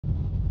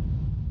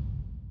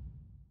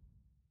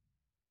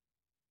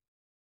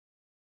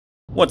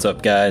What's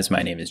up guys,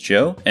 my name is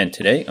Joe, and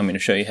today I'm going to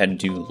show you how to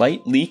do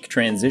light leak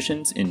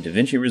transitions in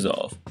Davinci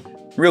Resolve.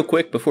 Real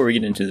quick before we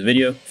get into the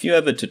video, if you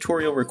have a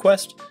tutorial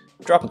request,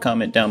 drop a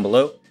comment down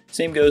below.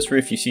 Same goes for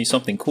if you see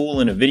something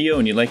cool in a video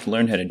and you'd like to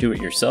learn how to do it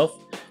yourself,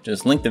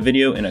 just link the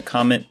video in a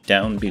comment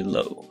down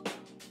below.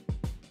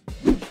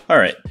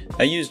 Alright,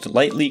 I used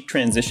light leak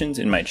transitions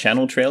in my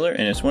channel trailer,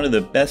 and it's one of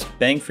the best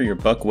bang for your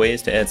buck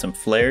ways to add some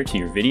flair to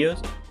your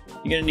videos.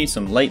 You're going to need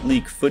some light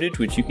leak footage,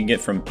 which you can get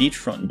from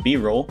beachfront and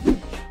B-roll.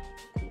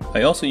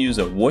 I also use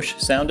a whoosh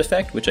sound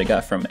effect, which I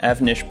got from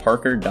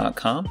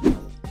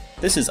avnishparker.com.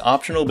 This is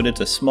optional, but it's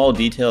a small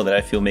detail that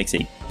I feel makes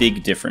a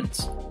big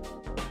difference.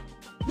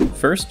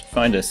 First,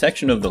 find a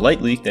section of the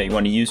light leak that you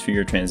want to use for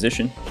your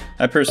transition.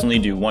 I personally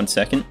do 1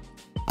 second.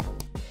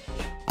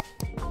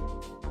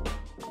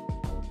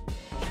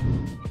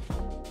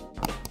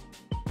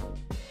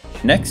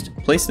 Next,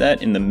 place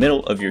that in the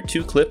middle of your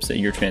 2 clips that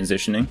you're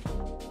transitioning.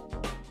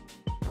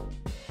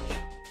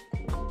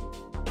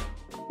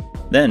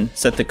 Then,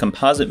 set the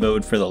composite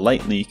mode for the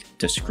light leak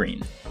to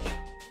screen.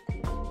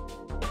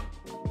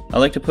 I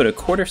like to put a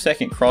 1/4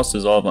 second cross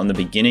dissolve on the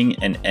beginning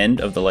and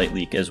end of the light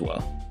leak as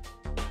well.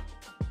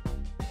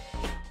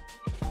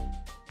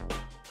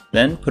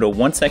 Then, put a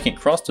 1 second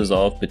cross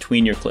dissolve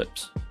between your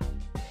clips.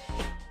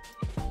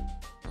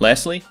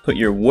 Lastly, put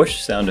your whoosh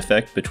sound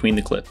effect between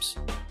the clips.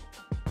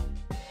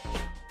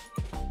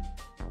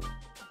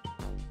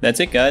 That's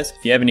it guys.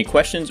 If you have any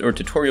questions or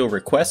tutorial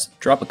requests,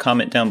 drop a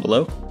comment down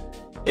below.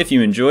 If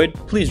you enjoyed,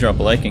 please drop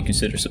a like and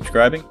consider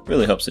subscribing,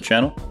 really helps the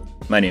channel.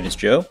 My name is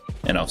Joe,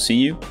 and I'll see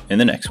you in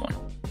the next one.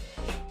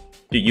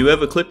 Do you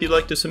have a clip you'd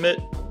like to submit?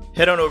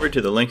 Head on over to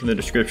the link in the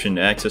description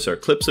to access our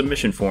clip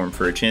submission form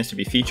for a chance to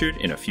be featured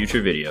in a future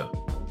video.